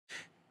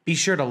Be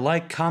sure to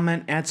like,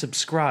 comment, and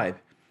subscribe.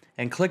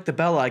 And click the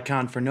bell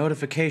icon for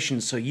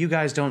notifications so you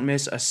guys don't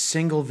miss a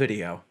single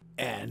video.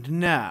 And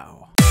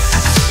now...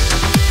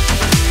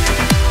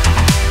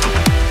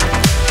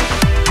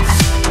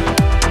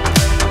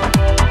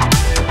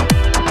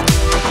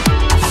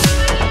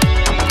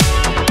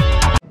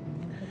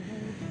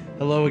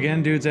 Hello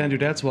again, dudes and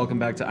dudettes. Welcome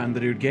back to I'm the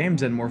Dude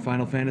Games and more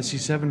Final Fantasy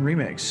VII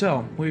Remake.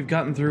 So, we've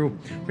gotten through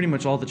pretty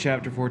much all the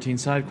Chapter 14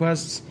 side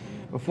quests.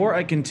 Before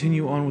I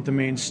continue on with the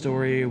main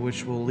story,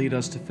 which will lead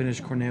us to finish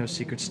Corneo's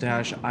secret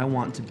stash, I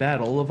want to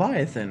battle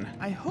Leviathan.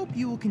 I hope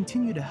you will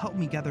continue to help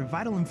me gather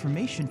vital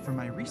information for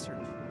my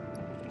research.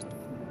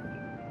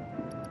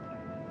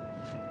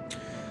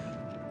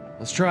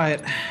 Let's try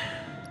it.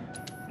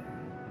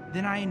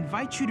 Then I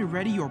invite you to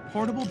ready your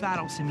portable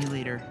battle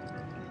simulator.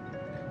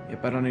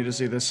 Yep, I don't need to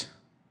see this.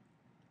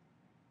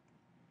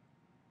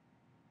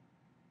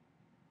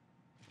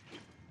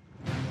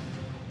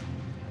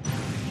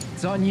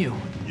 It's on you.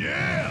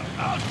 Yeah,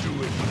 I'll do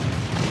it.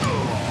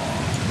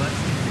 Let's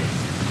do this.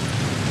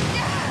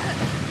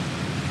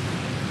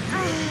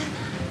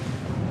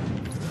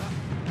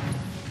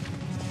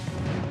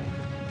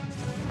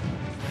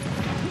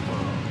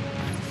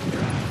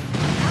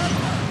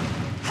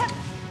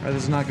 Alright,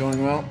 this is not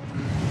going well.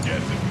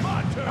 Guess it's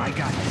my turn. I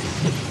got this.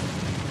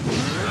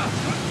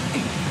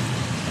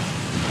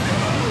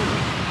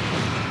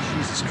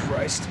 Jesus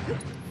Christ.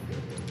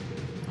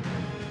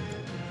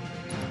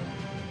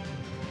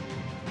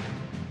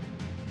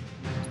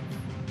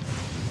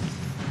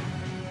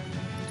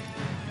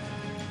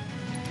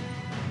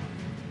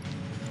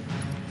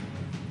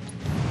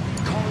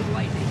 Call it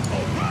lightning.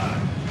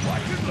 Alright,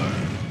 watch and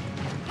learn.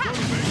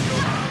 Gonna make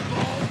your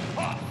eyeball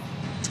pop.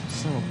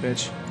 Son of a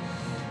bitch.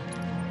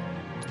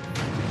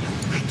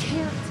 I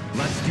can't.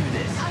 Let's do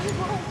this. I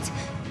won't.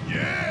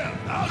 Yeah,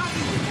 I'll do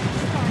it.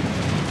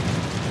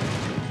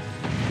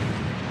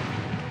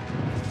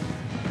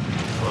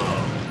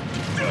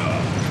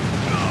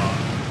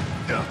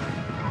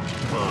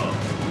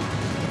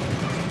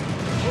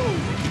 Oh,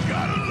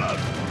 gotta love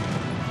it.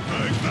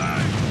 Bang,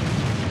 bang.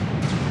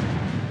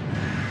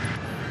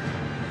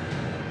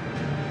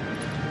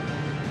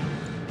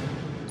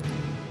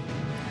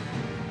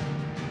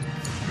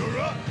 You're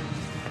up.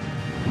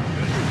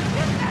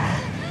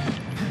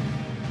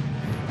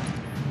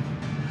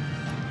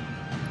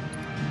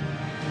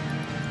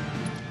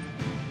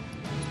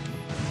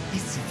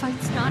 This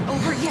fight's not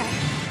over yet.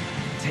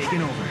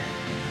 Taking over.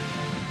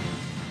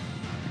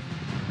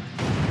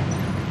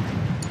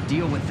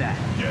 Deal with that.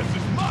 Guess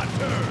it's my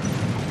turn.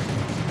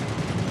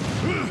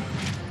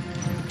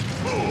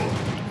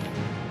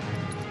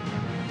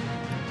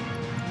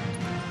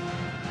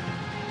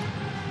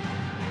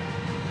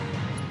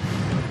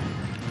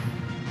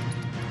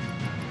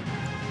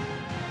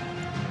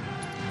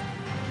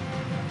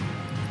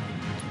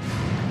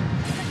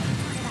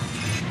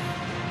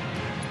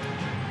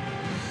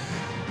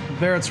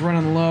 Barrett's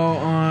running low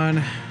on...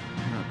 Oh,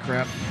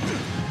 crap.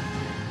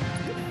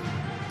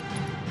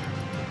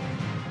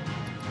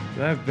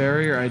 Do I have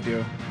barrier? I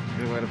do.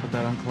 Good way to put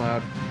that on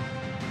Cloud.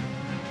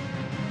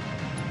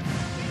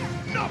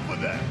 Enough of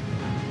that.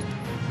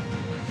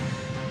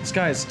 This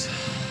guy's...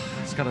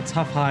 He's got a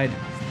tough hide.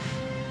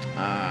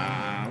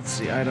 Let's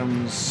see,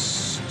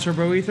 items...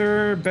 Turbo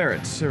Ether,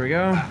 Barrett. There we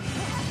go.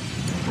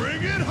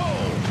 Bring it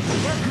home.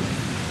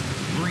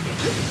 Bring it.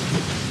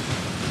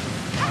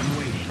 I'm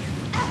waiting.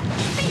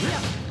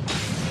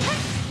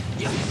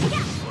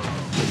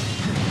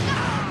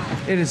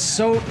 It is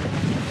so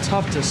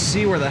tough to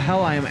see where the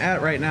hell I am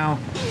at right now.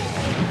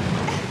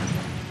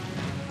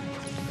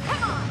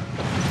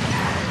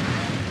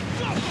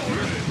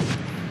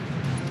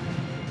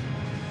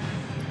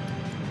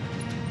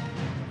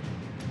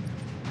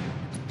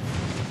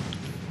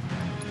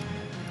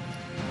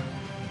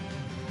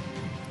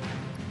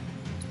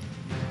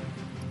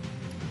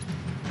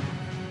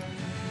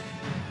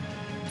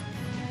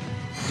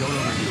 Don't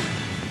overdo it.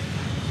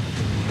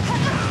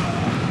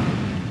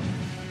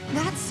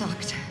 That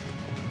sucked.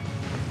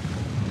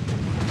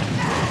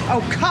 Oh,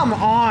 come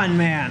on,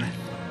 man!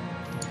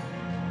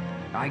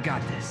 I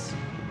got this.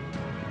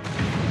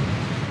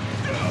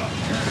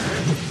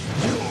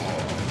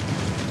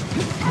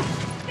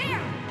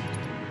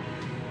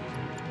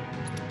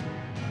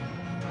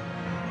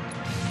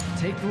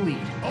 Take the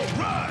lead. All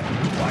right,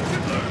 watch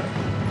and learn.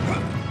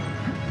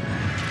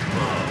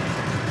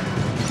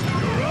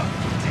 You're up.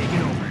 Take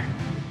it over.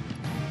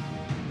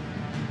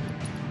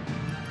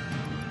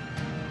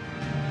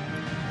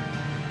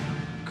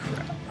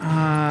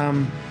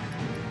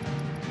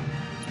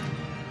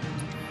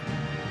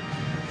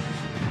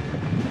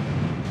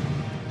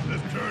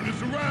 Let's turn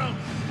this around.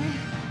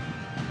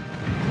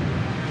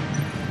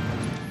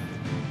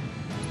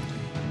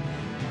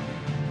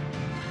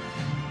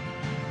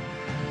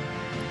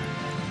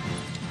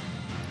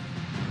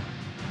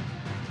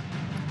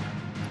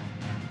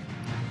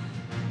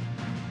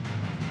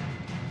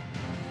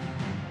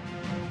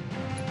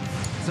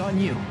 It's on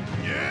you.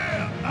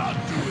 Yeah, I'll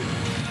do it.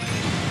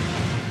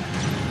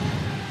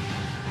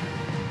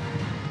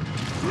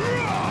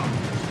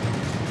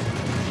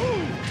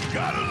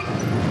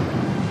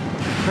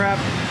 crap.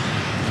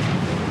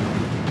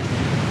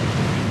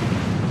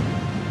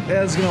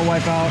 It's gonna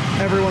wipe out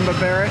everyone but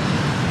Barrett.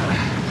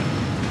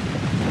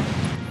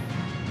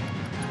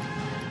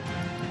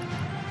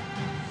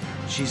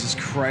 Jesus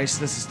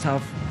Christ, this is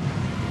tough.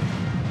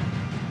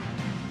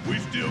 We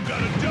still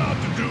got a job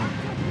to do.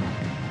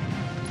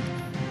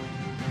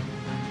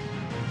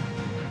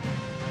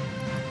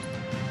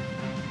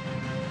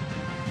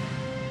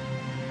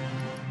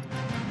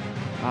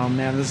 Oh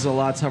man, this is a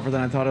lot tougher than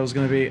I thought it was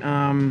gonna be.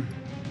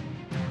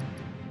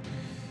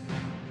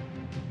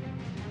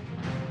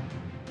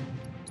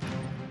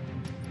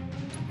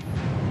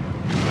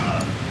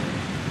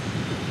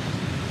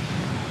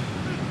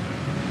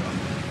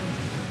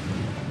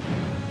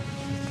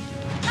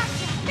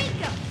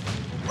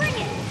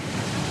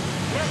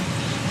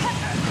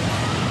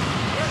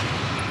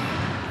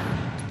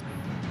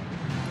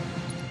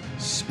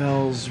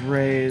 Spells,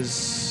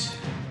 raise,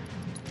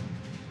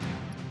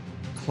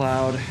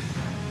 cloud.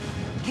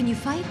 Can you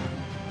fight?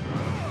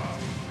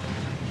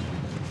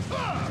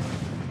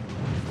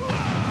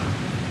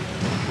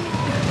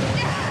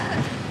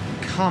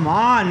 Come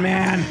on,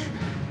 man.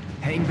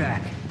 Hang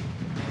back.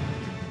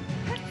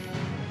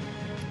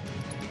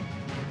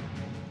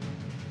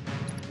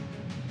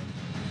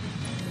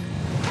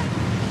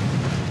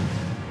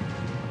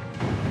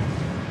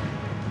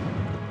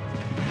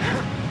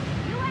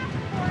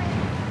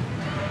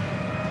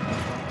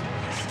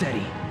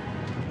 Steady.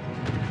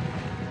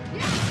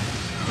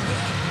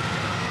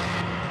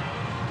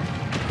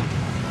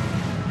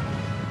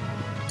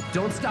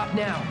 Don't stop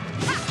now.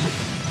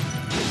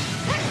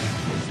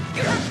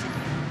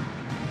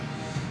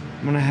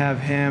 I'm gonna have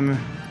him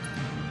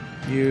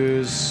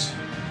use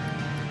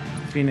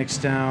Phoenix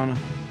down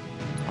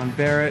on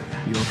Barrett.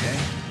 You okay?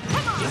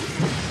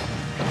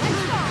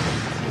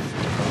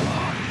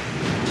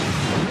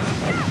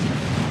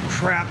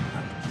 Crap.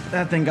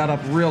 That thing got up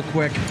real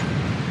quick.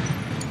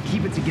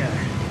 Keep it together.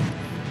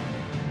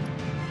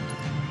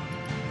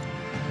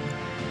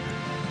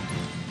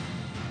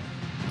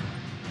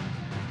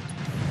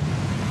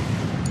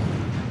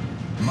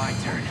 My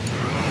turn.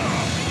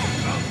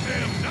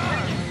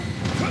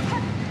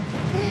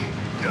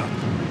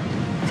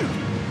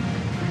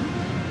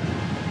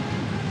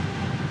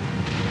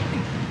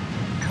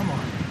 Come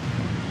on.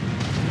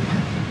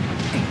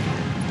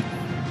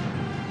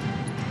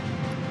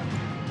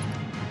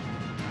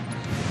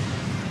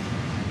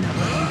 Now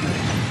looking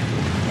good.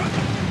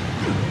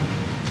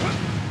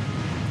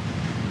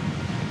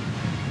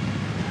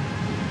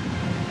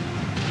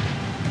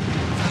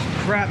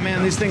 Crap,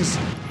 man, these things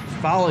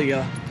follow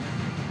you.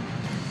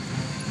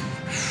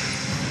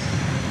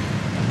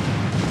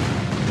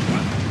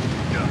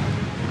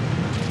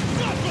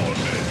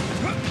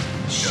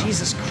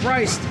 Jesus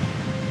Christ.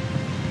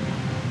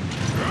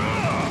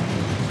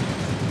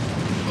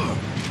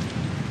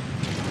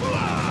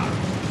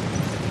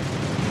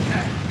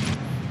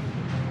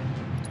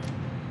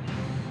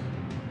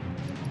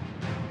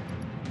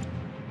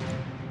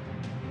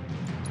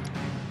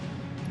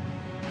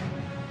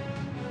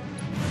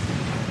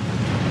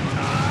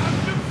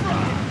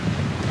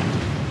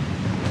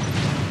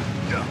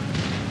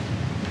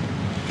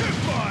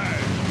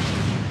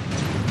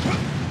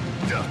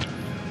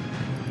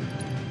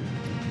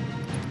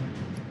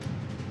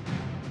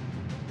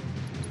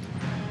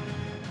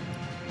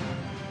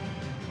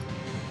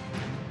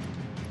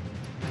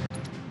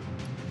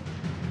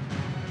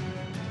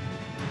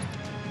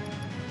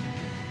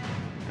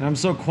 And I'm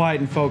so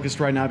quiet and focused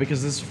right now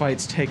because this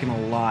fight's taken a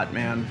lot,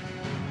 man.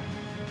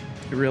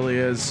 It really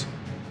is.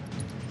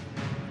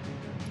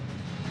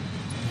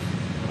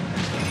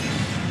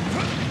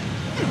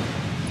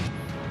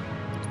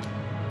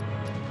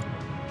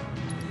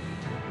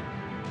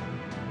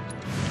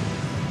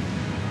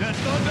 That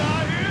thunder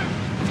I hear?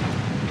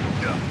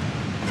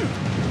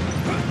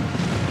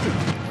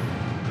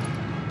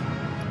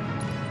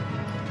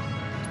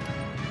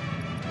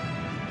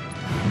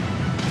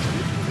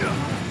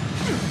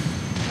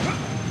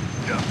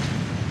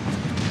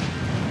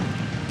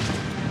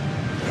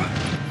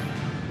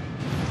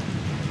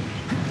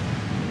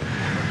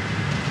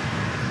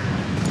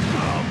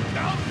 I'm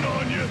counting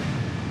on you.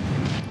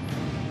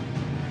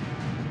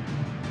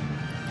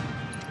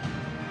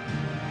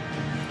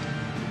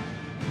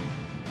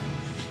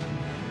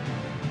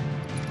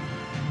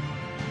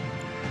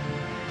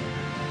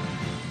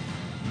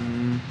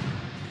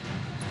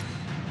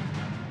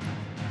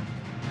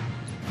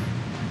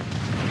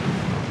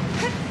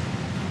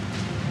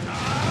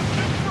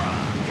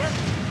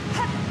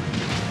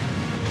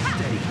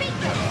 Steady.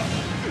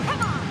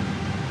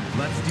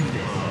 Let's do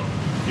this.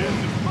 Guess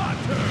it's my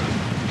turn.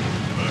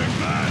 Big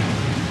man.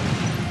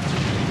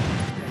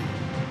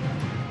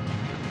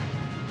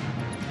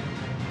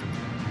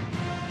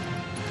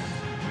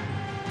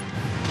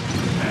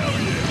 Hell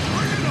yeah,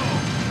 bring it on.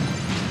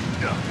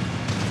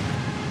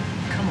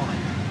 Come on.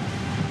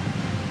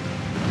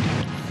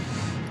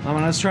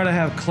 Let's try to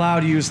have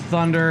Cloud use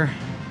Thunder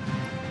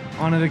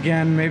on it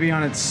again, maybe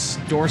on its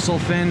dorsal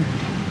fin.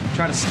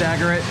 Try to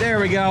stagger it. There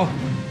we go.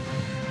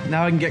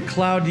 Now I can get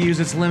Cloud to use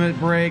its limit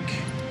break.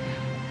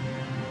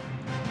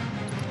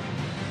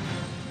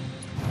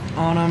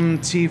 on him.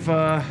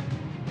 Tifa,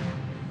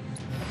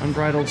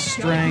 unbridled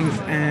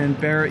strength, and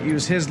Barrett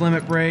use his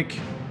limit break.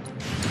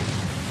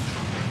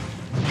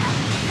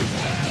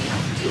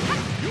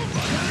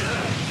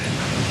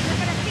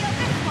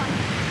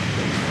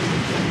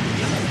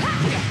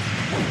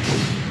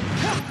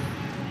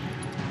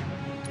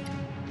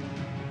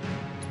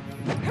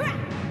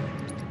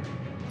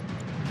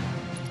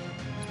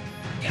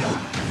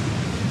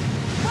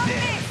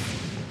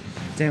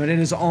 Damn it, it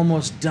is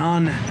almost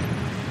done.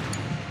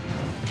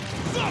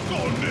 Suck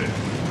on this!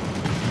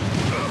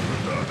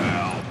 What the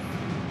hell?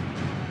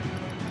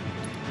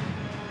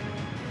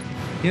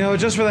 You know,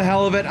 just for the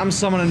hell of it, I'm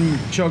summoning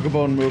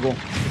Chocobo and Moogle.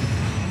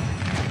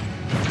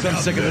 'Cause I'm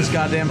sick of this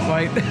goddamn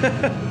fight.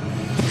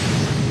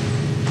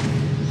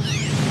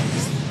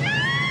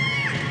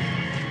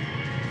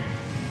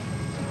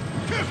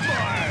 Kiss my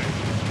ass!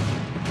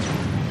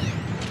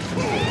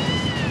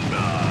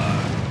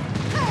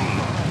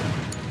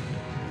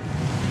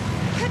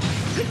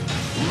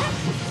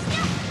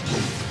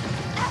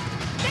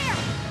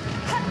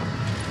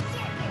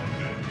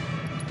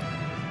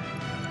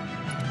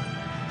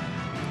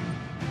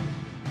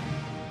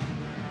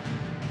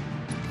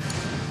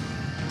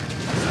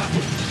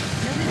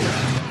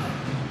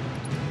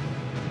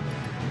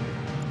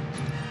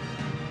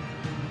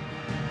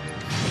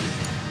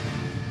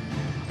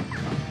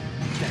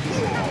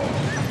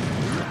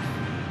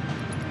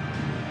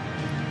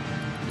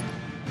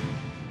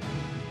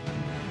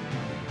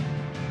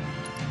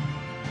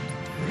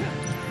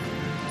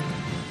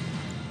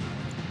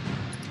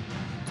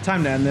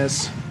 Time to end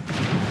this.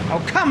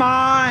 Oh, come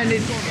on!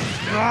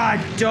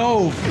 I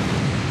dove!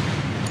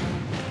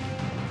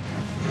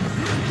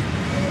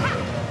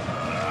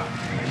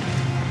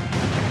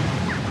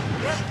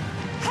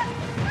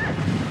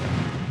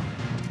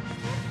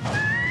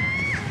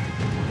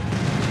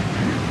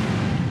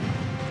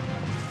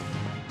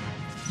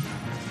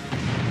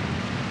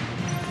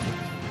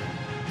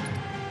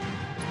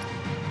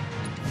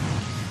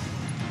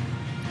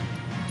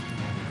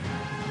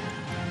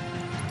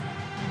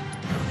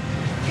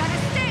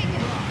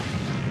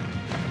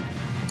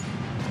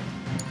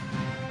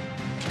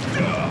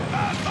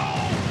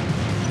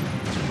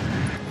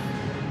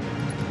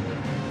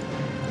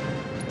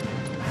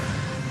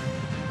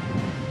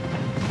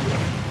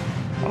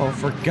 Oh,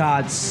 for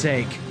God's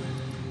sake.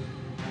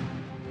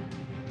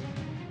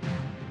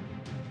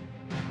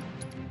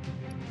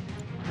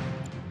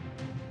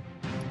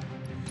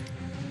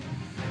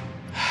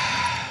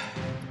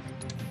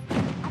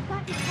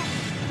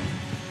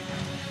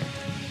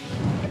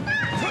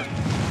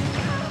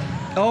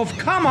 Oh,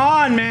 come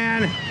on,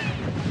 man!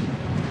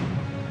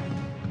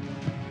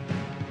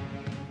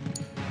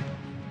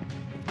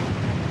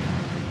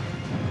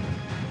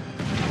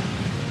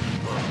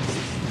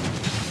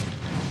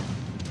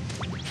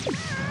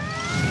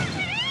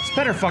 This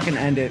better fucking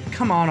end it.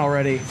 Come on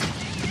already.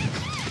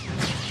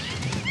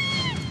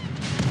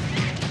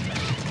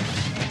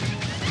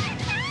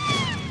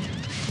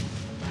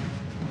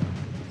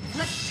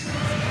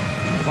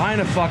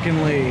 Find a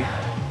fucking Lee.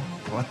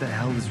 What the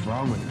hell is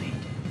wrong with me?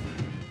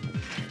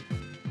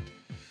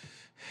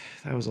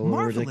 That was a little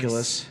Marvelous.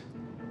 ridiculous.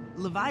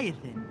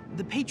 Leviathan,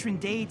 the patron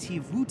deity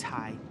of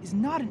Wutai, is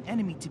not an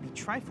enemy to be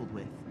trifled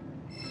with.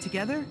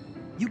 Together,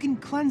 you can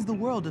cleanse the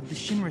world of the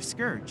Shinra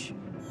Scourge.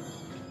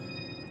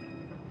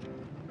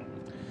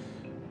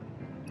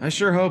 I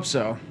sure hope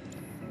so.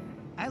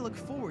 I look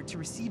forward to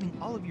receiving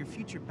all of your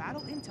future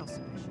battle intel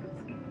submissions.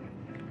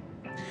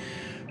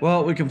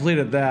 Well, we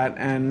completed that,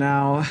 and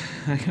now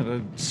I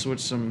gotta switch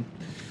some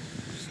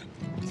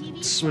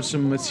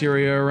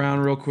materia around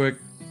real quick.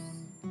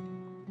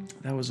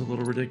 That was a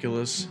little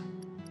ridiculous.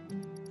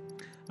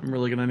 I'm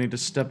really gonna need to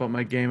step up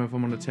my game if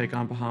I'm gonna take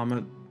on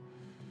Bahamut.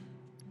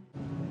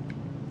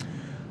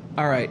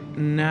 Alright,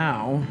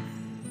 now...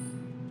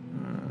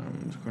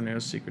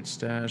 Corneo's secret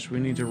stash. We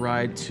need to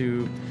ride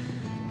to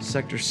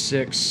Sector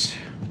 6.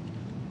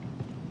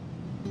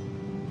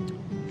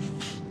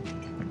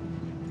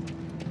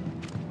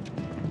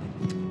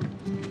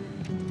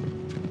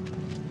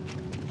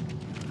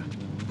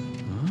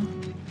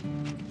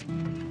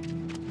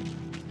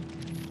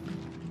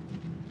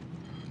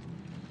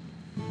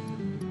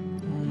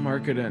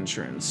 Market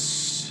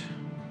entrance.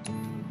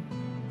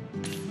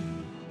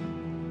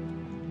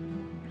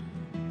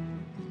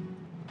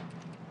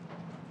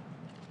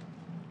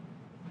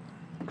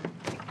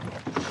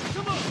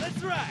 Come on,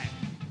 let's ride!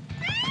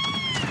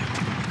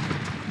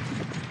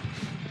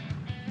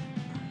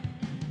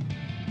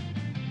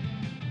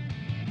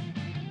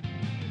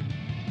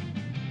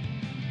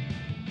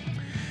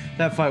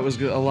 That fight was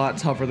a lot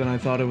tougher than I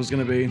thought it was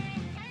going to be.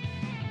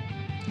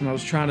 And I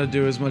was trying to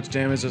do as much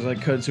damage as I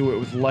could to it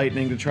with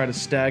lightning to try to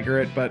stagger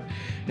it, but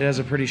it has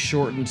a pretty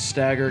shortened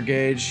stagger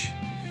gauge.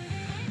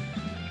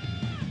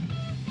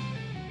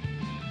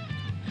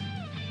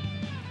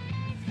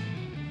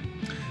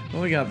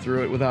 Well, we got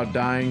through it without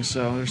dying,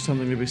 so there's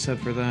something to be said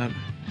for that.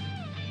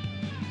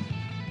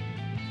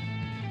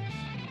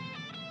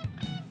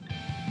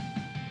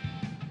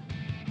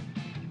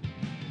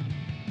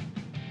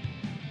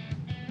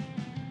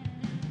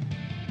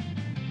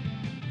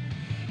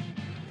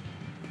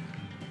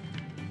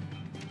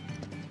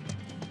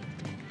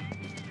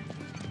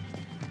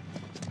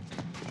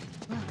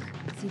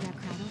 See that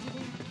crowd over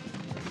there?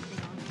 They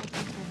are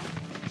looking for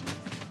them.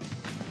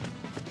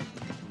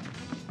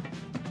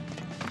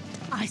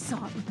 I saw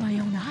it with my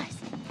own eyes.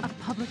 A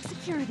public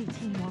security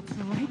team walks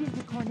right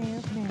into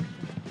Corneo's mansion.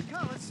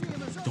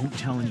 Don't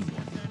tell anyone.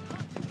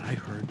 But I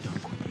heard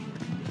Dunquil.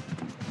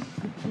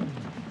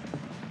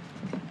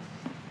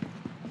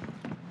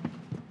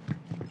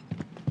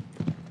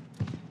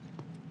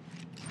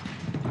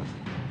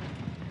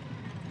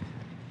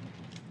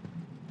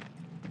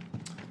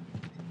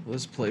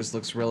 This place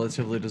looks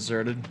relatively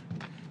deserted.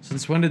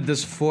 Since when did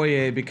this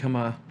foyer become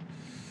a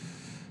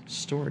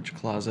storage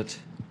closet?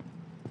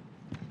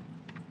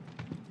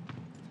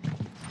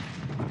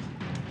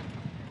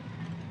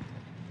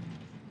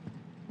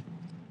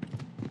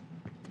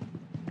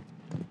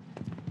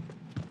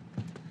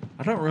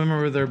 I don't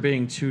remember there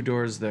being two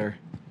doors there.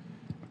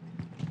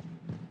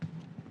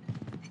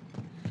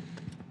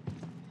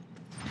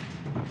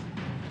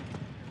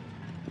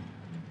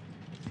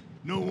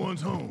 No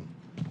one's home.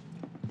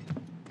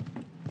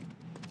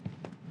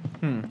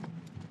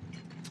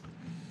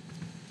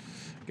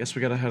 Guess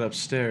we gotta head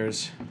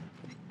upstairs.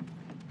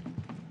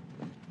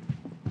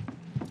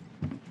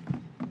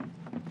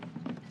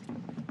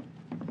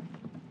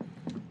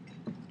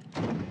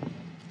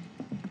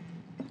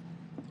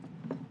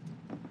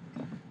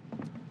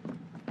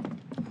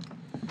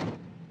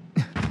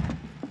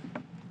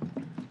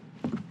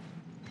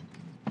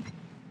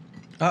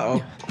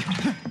 Uh-oh.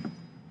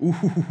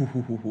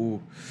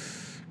 Ooh.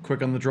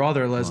 Quick on the draw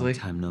there, Leslie.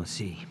 Long time no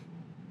see.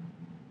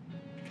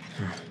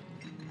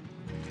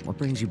 What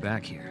brings you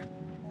back here?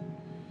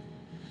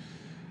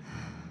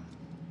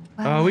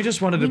 We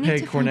just wanted to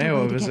pay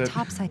Corneo a to visit. get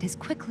topside as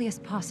quickly as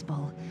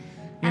possible.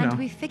 You And know.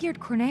 we figured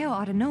Corneo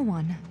ought to know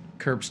one.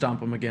 Curb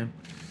stomp him again.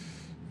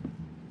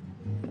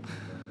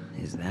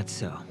 Is that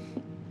so?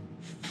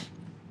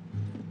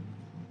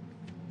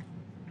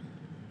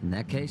 In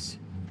that case,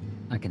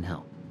 I can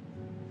help.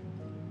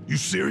 You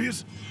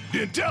serious?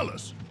 Then tell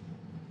us.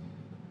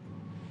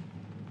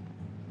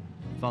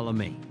 Follow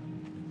me.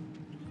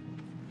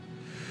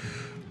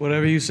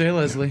 Whatever you say,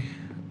 Leslie.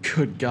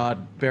 Good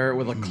God, Barrett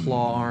with a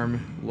claw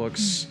arm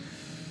looks...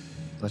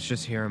 Let's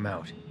just hear him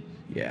out.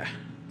 Yeah.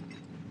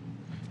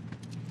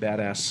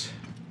 Badass.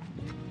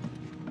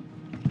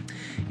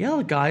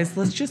 Yeah, guys,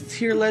 let's just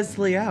hear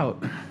Leslie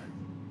out.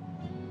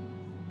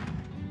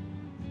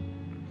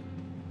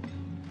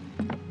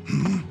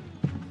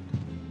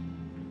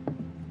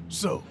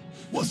 So,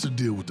 what's the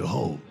deal with the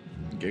hole?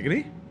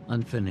 Giggity?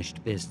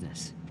 Unfinished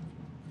business.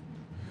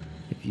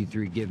 If you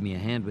three give me a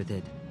hand with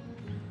it,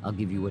 I'll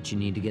give you what you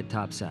need to get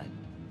topside.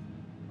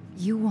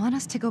 You want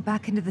us to go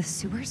back into the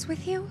sewers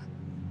with you?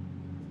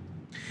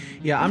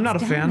 Yeah, I'm not a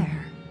What's down fan.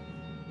 there?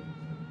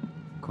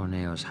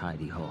 Corneo's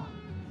hidey hole.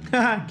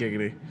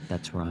 Giggity.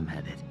 That's where I'm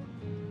headed.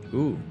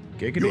 Ooh,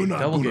 giggity. You're not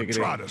Double gonna giggity.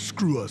 try to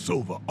screw us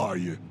over, are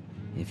you?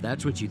 If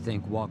that's what you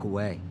think, walk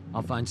away.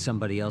 I'll find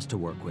somebody else to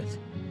work with.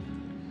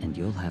 And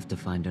you'll have to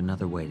find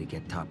another way to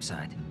get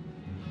topside.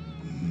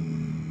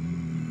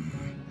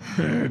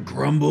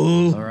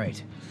 Grumble. All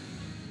right,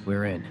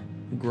 we're in.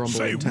 Grumble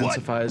Say what?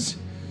 intensifies.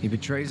 He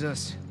betrays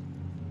us,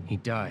 he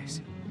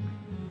dies.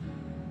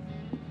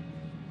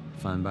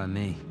 Fine by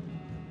me.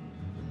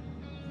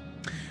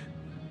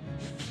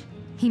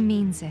 He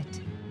means it.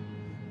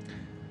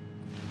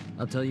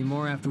 I'll tell you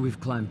more after we've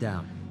climbed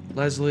down.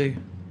 Leslie,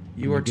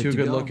 you When are you're good too to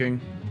good go, looking.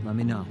 Let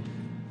me know.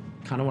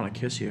 Kind of want to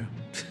kiss you.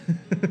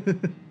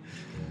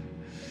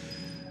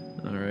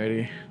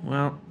 Alrighty.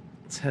 Well,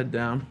 let's head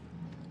down.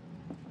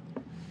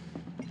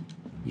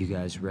 You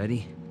guys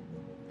ready?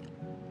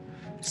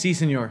 Si,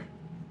 senor.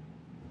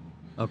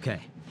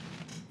 Okay.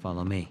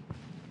 Follow me.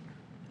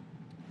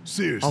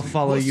 Seriously. I'll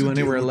follow what's you the deal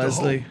anywhere, with the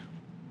Leslie. hole?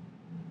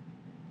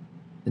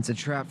 It's a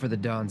trap for the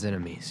Don's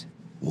enemies.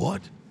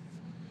 What?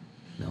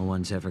 No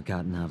one's ever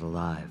gotten out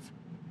alive.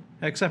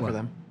 Except for Well.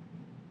 them.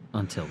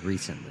 Until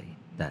recently,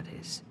 that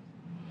is.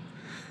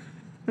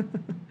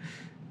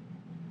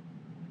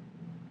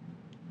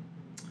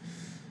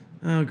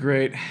 Oh,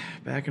 great.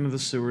 Back into the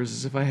sewers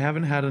as if I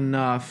haven't had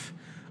enough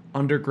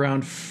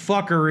underground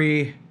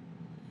fuckery.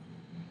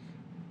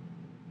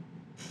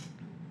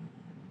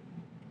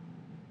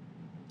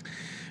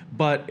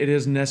 But it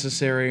is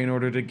necessary in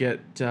order to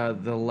get the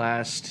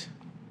last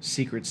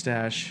secret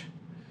stash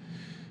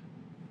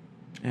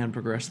and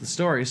progress the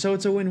story. So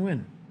it's a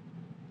win-win.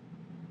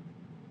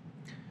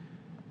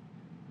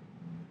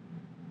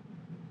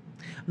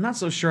 I'm not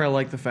so sure I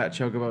like the Fat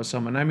Chocobo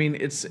summon. I mean,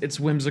 it's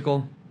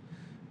whimsical,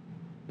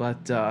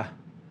 but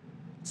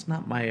it's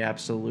not my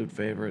absolute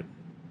favorite.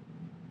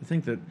 I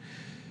think that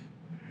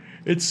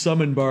its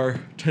summon bar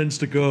tends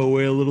to go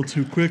away a little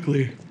too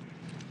quickly.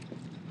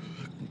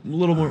 A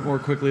little more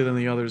quickly than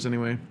the others,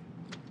 anyway.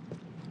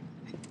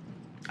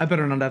 I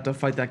better not have to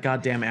fight that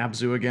goddamn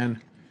Abzu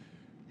again.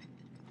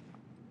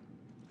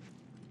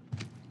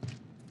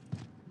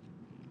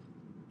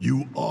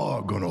 You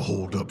are gonna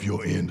hold up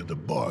your end of the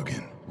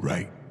bargain,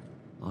 right?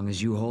 Long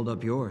as you hold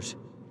up yours.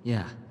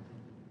 Yeah.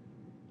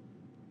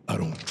 I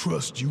don't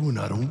trust you and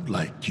I don't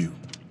like you.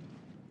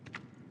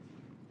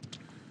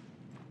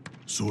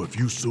 So if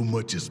you so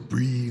much as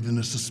breathe in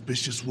a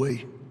suspicious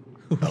way,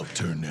 I'll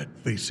turn that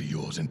face of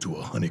yours into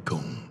a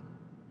honeycomb.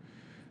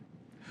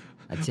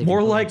 I'd take More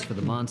bullets like for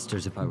the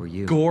monsters if I were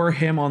you. Gore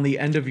him on the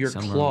end of your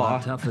Some are a claw.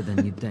 lot tougher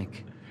than you'd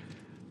think.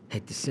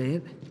 Hate to say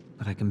it,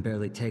 but I can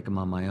barely take them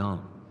on my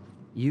own.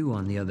 You,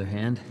 on the other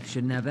hand,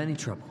 shouldn't have any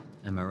trouble.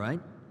 Am I right?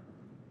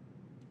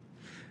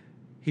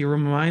 He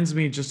reminds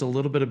me just a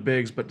little bit of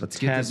Biggs, but a Let's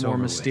get tad this more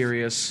over with.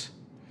 mysterious.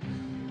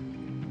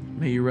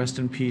 May you rest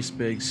in peace,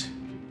 Biggs.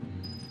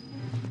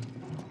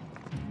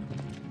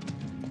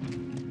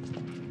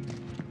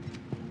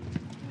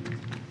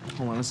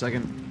 Hold on a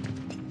second.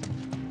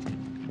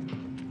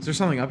 Is there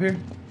something up here?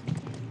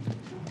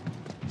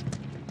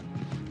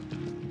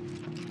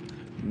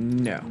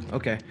 No.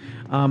 Okay.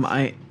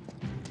 I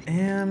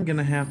am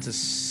gonna have to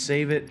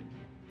save it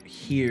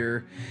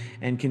here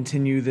and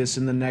continue this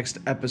in the next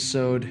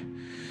episode.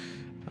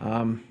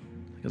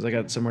 Because I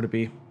got somewhere to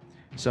be.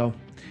 So,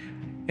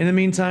 in the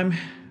meantime,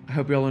 I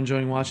hope you're all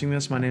enjoying watching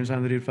this. My name's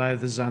I'm the Dude 5.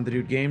 This is I'm the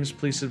Dude Games.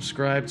 Please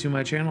subscribe to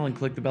my channel and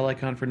click the bell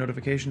icon for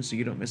notifications so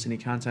you don't miss any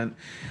content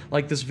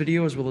like this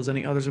video as well as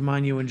any others of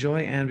mine you enjoy.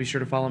 And be sure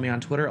to follow me on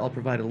Twitter. I'll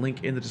provide a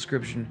link in the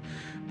description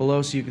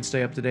below so you can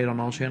stay up to date on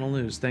all channel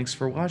news. Thanks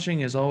for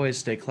watching. As always,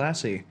 stay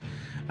classy.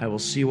 I will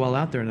see you all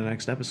out there in the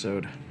next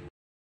episode.